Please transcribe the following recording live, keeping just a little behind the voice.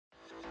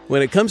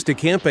When it comes to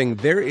camping,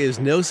 there is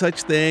no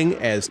such thing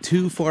as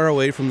too far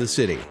away from the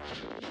city.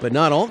 But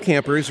not all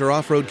campers are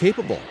off-road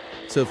capable.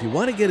 So if you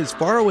want to get as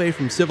far away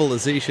from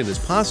civilization as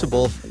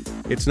possible,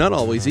 it's not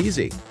always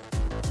easy.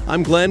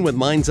 I'm Glenn with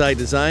Mind's Eye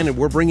Design, and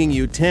we're bringing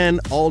you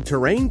 10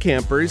 all-terrain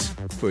campers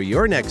for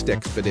your next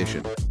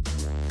expedition.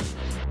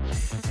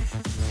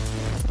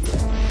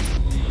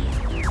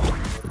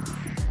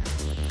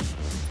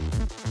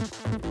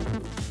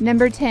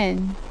 Number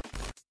 10.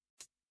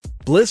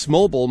 Bliss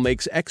Mobil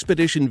makes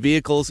expedition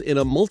vehicles in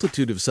a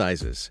multitude of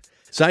sizes.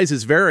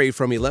 Sizes vary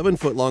from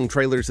 11-foot-long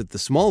trailers at the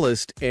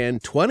smallest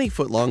and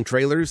 20-foot-long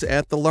trailers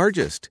at the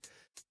largest.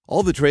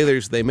 All the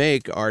trailers they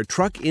make are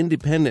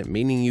truck-independent,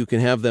 meaning you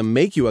can have them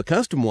make you a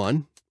custom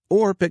one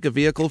or pick a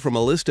vehicle from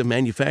a list of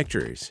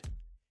manufacturers.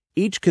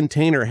 Each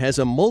container has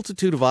a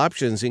multitude of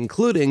options,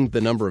 including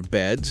the number of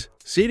beds,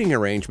 seating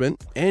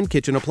arrangement, and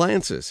kitchen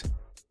appliances.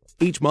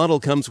 Each model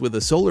comes with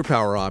a solar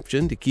power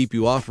option to keep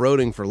you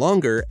off-roading for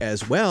longer,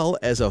 as well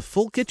as a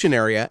full kitchen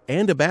area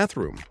and a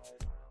bathroom.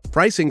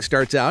 Pricing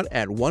starts out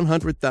at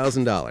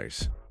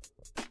 $100,000.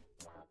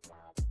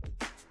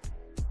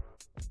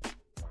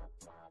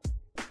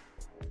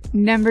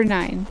 Number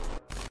 9.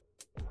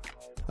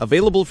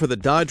 Available for the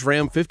Dodge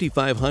Ram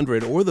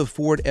 5500 or the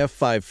Ford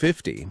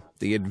F550,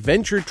 the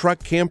Adventure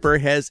Truck Camper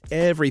has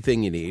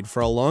everything you need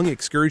for a long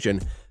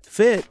excursion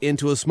fit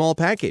into a small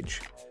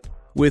package.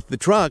 With the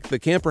truck, the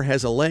camper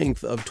has a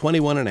length of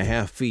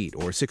 21.5 feet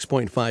or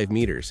 6.5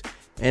 meters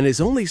and is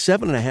only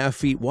 7.5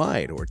 feet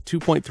wide or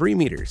 2.3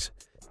 meters.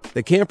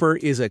 The camper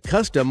is a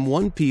custom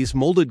one-piece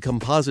molded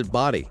composite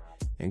body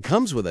and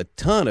comes with a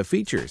ton of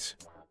features.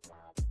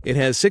 It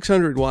has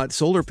 600-watt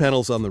solar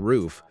panels on the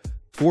roof,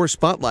 4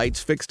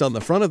 spotlights fixed on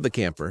the front of the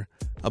camper,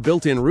 a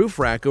built-in roof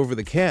rack over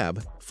the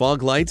cab,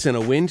 fog lights and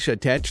a winch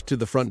attached to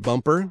the front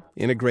bumper,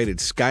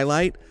 integrated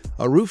skylight,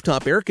 a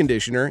rooftop air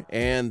conditioner,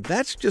 and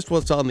that's just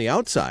what's on the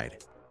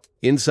outside.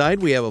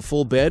 Inside, we have a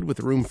full bed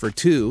with room for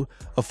 2,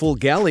 a full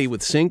galley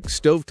with sink,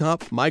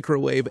 stovetop,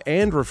 microwave,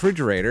 and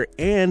refrigerator,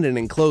 and an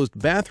enclosed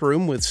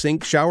bathroom with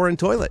sink, shower, and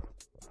toilet.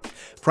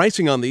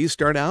 Pricing on these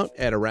start out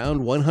at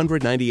around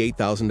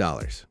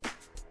 $198,000.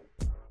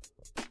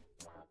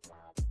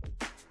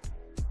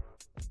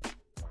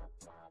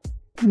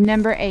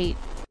 Number 8.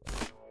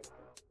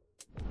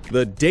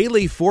 The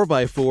Daily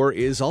 4x4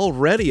 is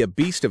already a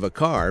beast of a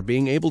car,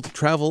 being able to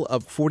travel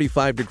up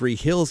 45-degree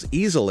hills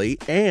easily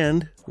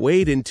and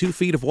wade in 2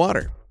 feet of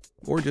water,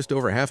 or just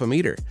over half a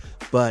meter.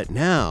 But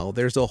now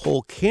there's a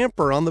whole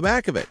camper on the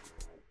back of it.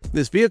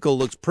 This vehicle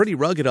looks pretty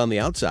rugged on the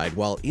outside,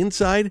 while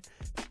inside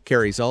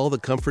carries all the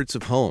comforts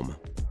of home.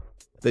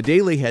 The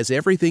Daily has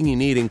everything you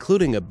need,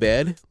 including a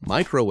bed,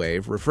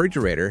 microwave,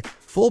 refrigerator,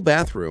 full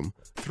bathroom,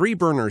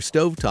 3-burner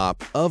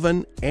stovetop,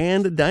 oven,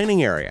 and a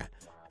dining area,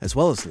 as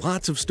well as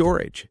lots of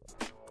storage.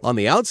 On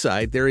the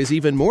outside, there is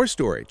even more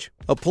storage,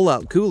 a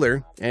pull-out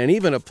cooler, and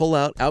even a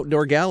pull-out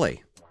outdoor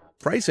galley.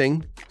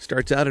 Pricing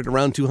starts out at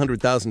around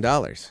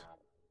 $200,000.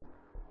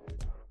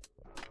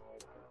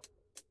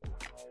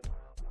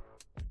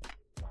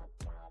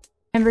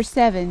 Number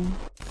 7.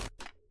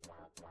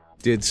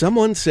 Did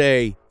someone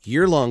say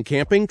year-long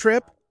camping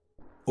trip?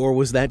 Or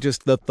was that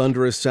just the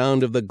thunderous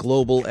sound of the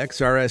global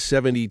XRS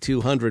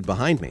 7200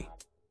 behind me?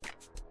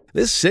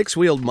 This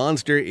 6-wheeled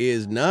monster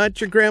is not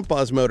your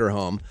grandpa's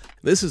motorhome.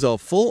 This is a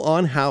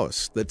full-on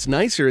house that's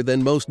nicer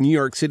than most New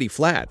York City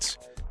flats.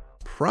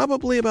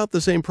 Probably about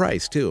the same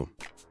price, too.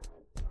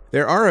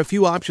 There are a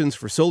few options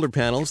for solar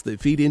panels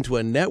that feed into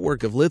a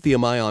network of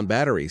lithium-ion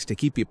batteries to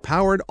keep you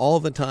powered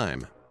all the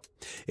time.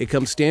 It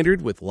comes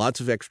standard with lots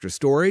of extra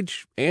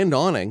storage and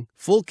awning,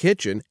 full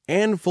kitchen,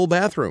 and full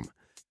bathroom.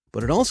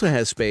 But it also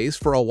has space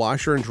for a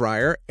washer and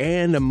dryer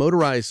and a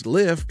motorized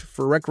lift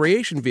for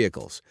recreation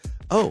vehicles.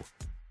 Oh,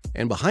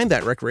 and behind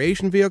that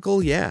recreation vehicle,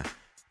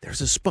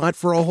 there's a spot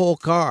for a whole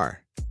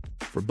car.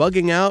 For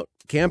bugging out,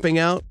 camping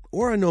out,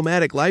 or a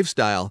nomadic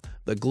lifestyle,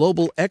 the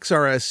global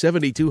XRS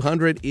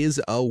 7200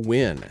 is a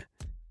win.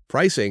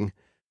 Pricing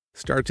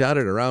starts out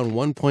at around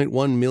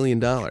 $1.1 million.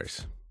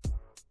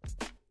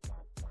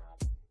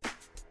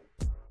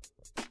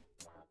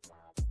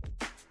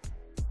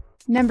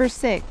 Number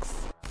 6.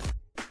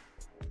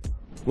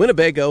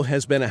 Winnebago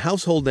has been a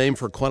household name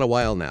for quite a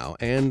while now,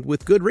 and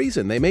with good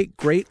reason. They make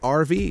great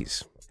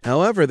RVs.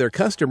 However, their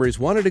customers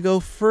wanted to go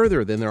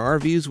further than their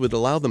RVs would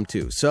allow them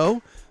to,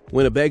 so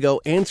Winnebago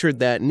answered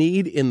that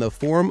need in the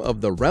form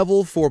of the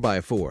Revel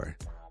 4x4.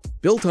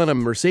 Built on a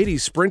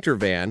Mercedes Sprinter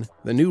van,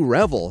 the new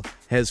Revel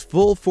has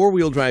full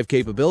 4-wheel drive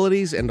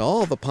capabilities and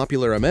all the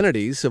popular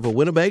amenities of a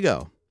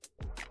Winnebago.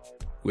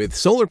 With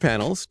solar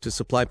panels to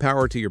supply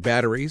power to your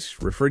batteries,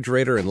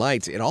 refrigerator, and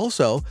lights, it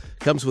also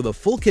comes with a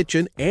full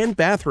kitchen and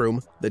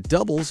bathroom that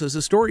doubles as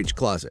a storage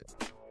closet.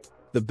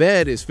 The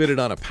bed is fitted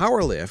on a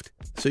power lift,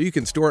 so you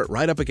can store it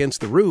right up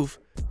against the roof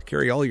to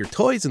carry all your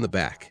toys in the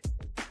back.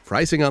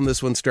 Pricing on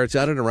this one starts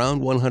out at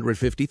around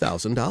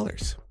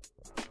 $150,000.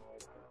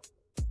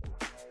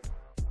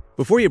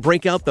 Before you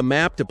break out the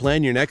map to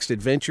plan your next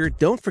adventure,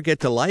 don't forget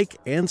to like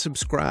and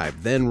subscribe,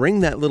 then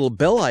ring that little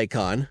bell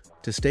icon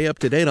to stay up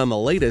to date on the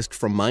latest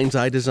from Mind's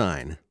Eye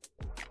Design.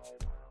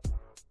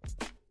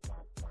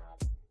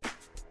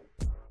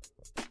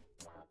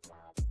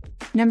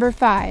 Number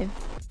 5.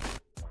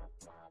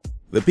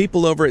 The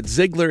people over at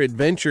Ziegler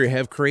Adventure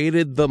have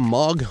created the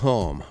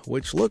MogHome,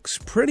 which looks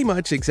pretty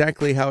much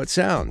exactly how it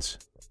sounds.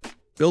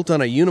 Built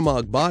on a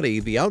Unimog body,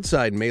 the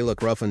outside may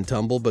look rough and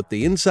tumble, but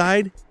the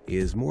inside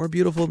is more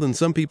beautiful than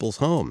some people's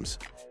homes.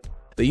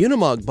 The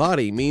Unimog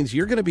body means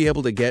you're going to be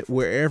able to get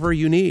wherever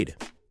you need,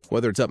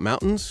 whether it's up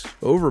mountains,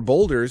 over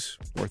boulders,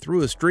 or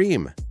through a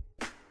stream.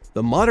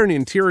 The modern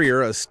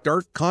interior, a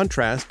stark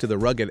contrast to the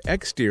rugged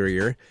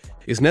exterior,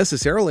 is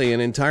necessarily an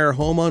entire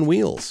home on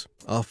wheels.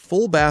 A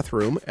full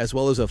bathroom as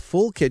well as a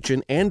full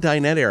kitchen and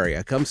dinette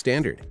area come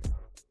standard.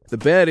 The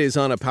bed is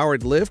on a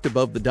powered lift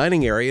above the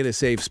dining area to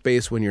save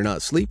space when you're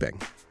not sleeping.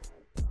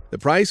 The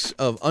price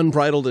of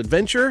unbridled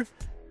adventure?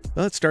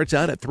 Well, it starts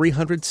out at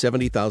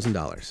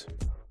 $370,000.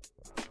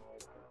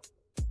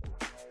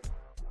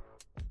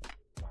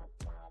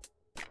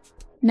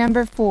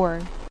 Number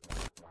 4.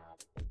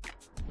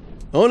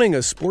 Owning a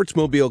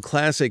SportsMobile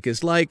Classic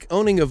is like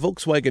owning a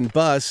Volkswagen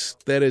bus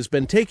that has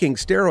been taking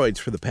steroids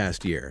for the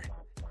past year.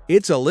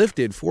 It's a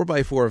lifted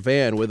 4x4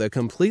 van with a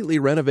completely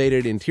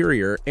renovated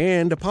interior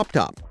and a pop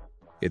top.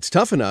 It's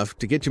tough enough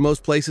to get you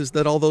most places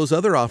that all those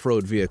other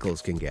off-road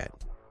vehicles can get.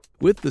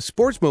 With the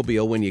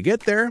SportsMobile, when you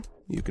get there,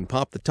 you can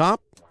pop the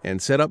top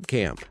and set up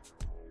camp.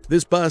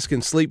 This bus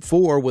can sleep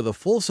 4 with a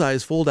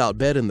full-size fold-out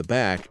bed in the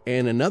back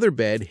and another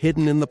bed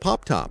hidden in the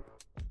pop top.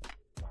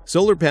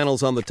 Solar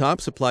panels on the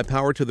top supply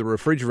power to the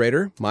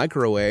refrigerator,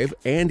 microwave,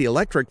 and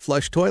electric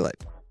flush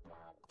toilet.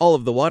 All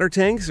of the water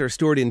tanks are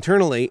stored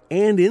internally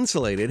and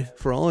insulated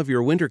for all of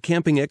your winter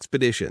camping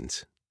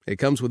expeditions. It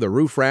comes with a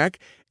roof rack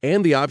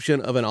and the option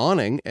of an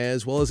awning,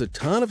 as well as a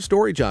ton of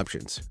storage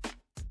options.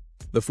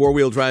 The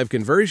four-wheel drive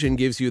conversion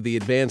gives you the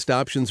advanced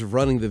options of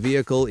running the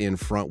vehicle in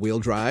front-wheel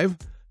drive,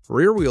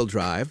 rear-wheel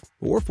drive,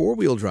 or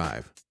four-wheel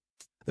drive.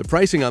 The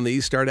pricing on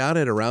these start out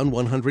at around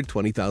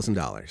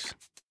 $120,000.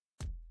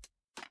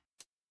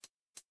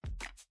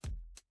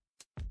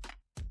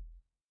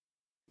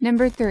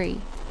 Number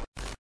 3.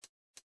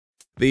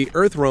 The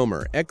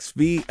EarthRoamer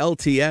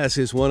XV-LTS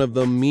is one of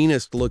the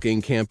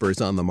meanest-looking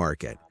campers on the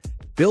market.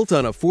 Built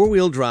on a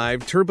four-wheel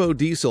drive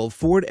turbo-diesel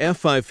Ford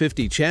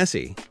F-550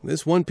 chassis,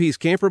 this one-piece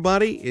camper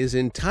body is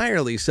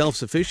entirely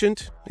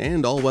self-sufficient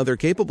and all-weather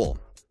capable.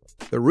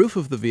 The roof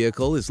of the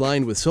vehicle is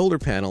lined with solar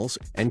panels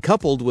and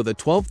coupled with a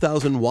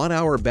 12,000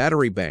 watt-hour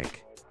battery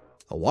bank,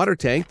 a water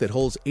tank that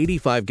holds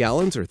 85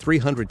 gallons or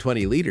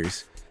 320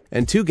 liters,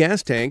 and 2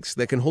 gas tanks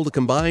that can hold a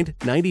combined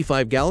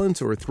 95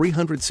 gallons or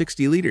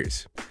 360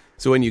 liters.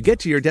 So when you get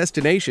to your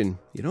destination,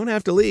 you don't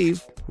have to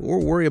leave or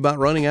worry about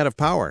running out of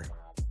power.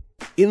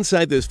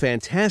 Inside this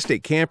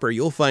fantastic camper,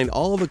 you'll find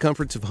all the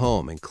comforts of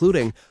home,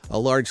 including a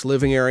large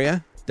living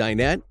area,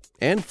 dinette,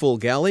 and full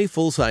galley,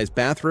 full-size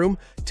bathroom,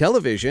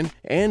 television,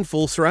 and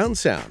full surround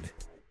sound.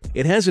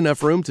 It has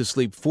enough room to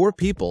sleep 4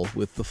 people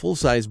with the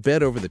full-size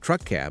bed over the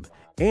truck cab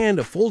and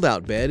a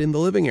fold-out bed in the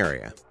living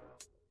area.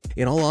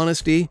 In all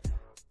honesty,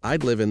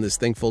 I'd live in this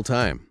thing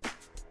full-time.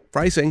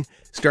 Pricing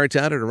starts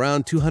out at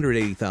around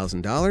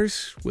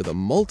 $280,000 with a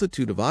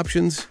multitude of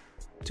options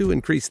to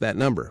increase that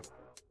number.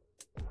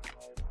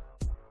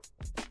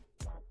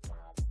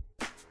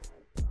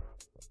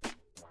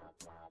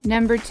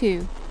 Number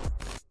 2.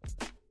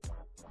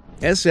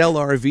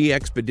 SLRV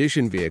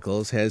Expedition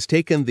Vehicles has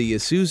taken the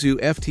Isuzu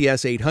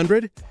FTS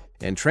 800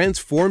 and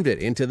transformed it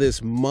into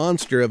this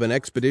monster of an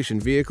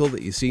expedition vehicle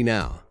that you see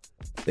now.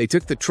 They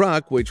took the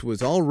truck, which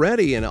was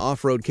already an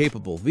off-road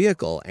capable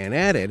vehicle, and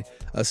added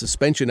a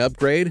suspension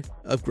upgrade,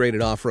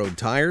 upgraded off-road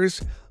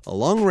tires, a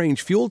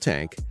long-range fuel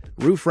tank,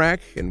 roof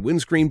rack and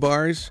windscreen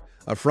bars,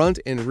 a front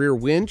and rear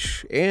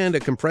winch, and a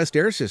compressed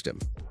air system.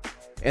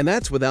 And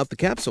that's without the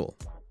capsule.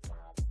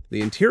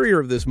 The interior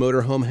of this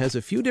motorhome has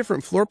a few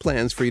different floor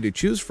plans for you to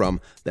choose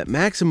from that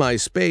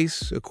maximize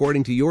space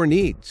according to your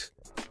needs.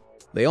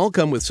 They all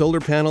come with solar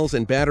panels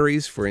and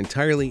batteries for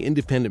entirely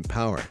independent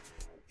power.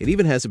 It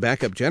even has a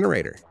backup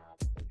generator.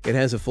 It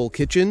has a full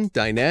kitchen,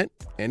 dinette,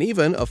 and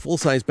even a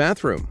full-size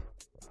bathroom.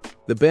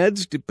 The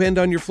beds depend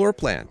on your floor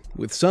plan,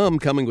 with some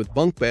coming with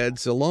bunk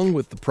beds along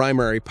with the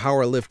primary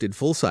power-lifted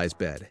full-size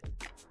bed.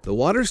 The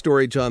water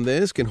storage on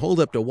this can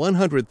hold up to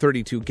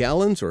 132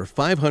 gallons or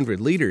 500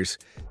 liters,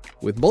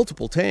 with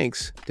multiple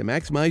tanks to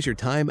maximize your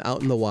time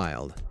out in the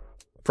wild.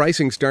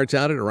 Pricing starts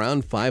out at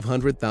around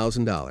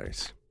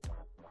 $500,000.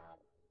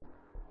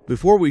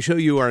 Before we show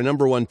you our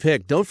number 1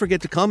 pick, don't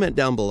forget to comment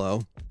down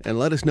below and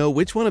let us know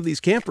which one of these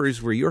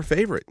campers were your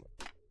favorite.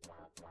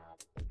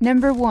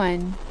 Number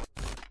 1.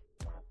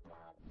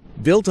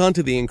 Built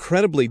onto the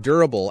incredibly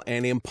durable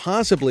and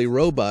impossibly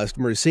robust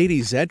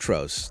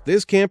Msecedes-Zetros,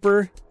 this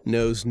camper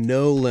knows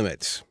no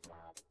limits.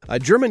 A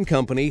German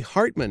company,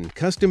 Hartmann,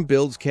 custom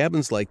builds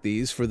cabins like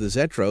these for the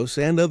Zetros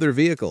and other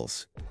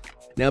vehicles.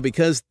 Now,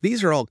 because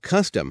these are all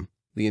custom,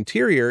 the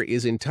interior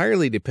is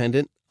entirely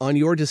dependent on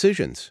your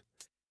decisions.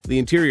 The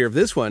interior of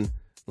this one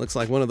looks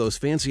like one of those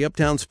fancy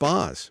uptown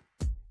spas.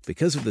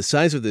 Because of the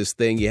size of this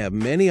thing, you have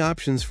many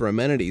options for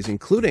amenities,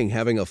 including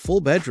having a full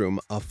bedroom,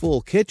 a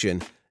full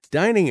kitchen,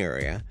 dining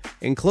area,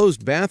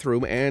 enclosed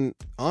bathroom, and,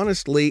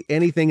 honestly,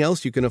 anything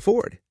else you can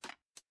afford.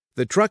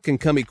 The truck can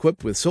come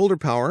equipped with solar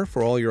power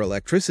for all your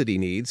electricity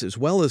needs, as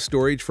well as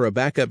storage for a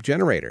backup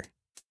generator.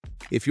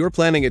 If you're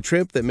planning a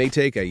trip that may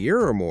take a year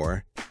or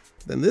more,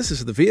 then this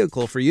is the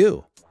vehicle for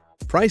you.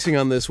 Pricing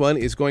on this one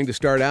is going to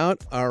start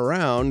out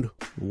around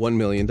 $1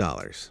 million.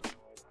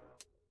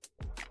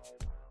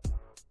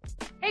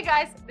 Hey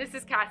guys, this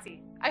is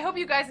Cassie. I hope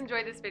you guys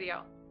enjoyed this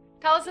video.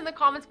 Tell us in the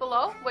comments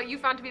below what you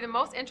found to be the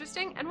most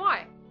interesting and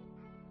why.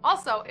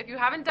 Also, if you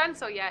haven't done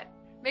so yet,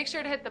 make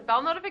sure to hit the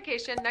bell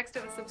notification next to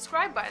the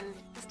subscribe button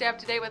to stay up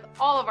to date with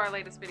all of our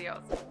latest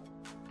videos.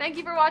 Thank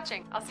you for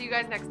watching. I'll see you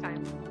guys next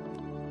time.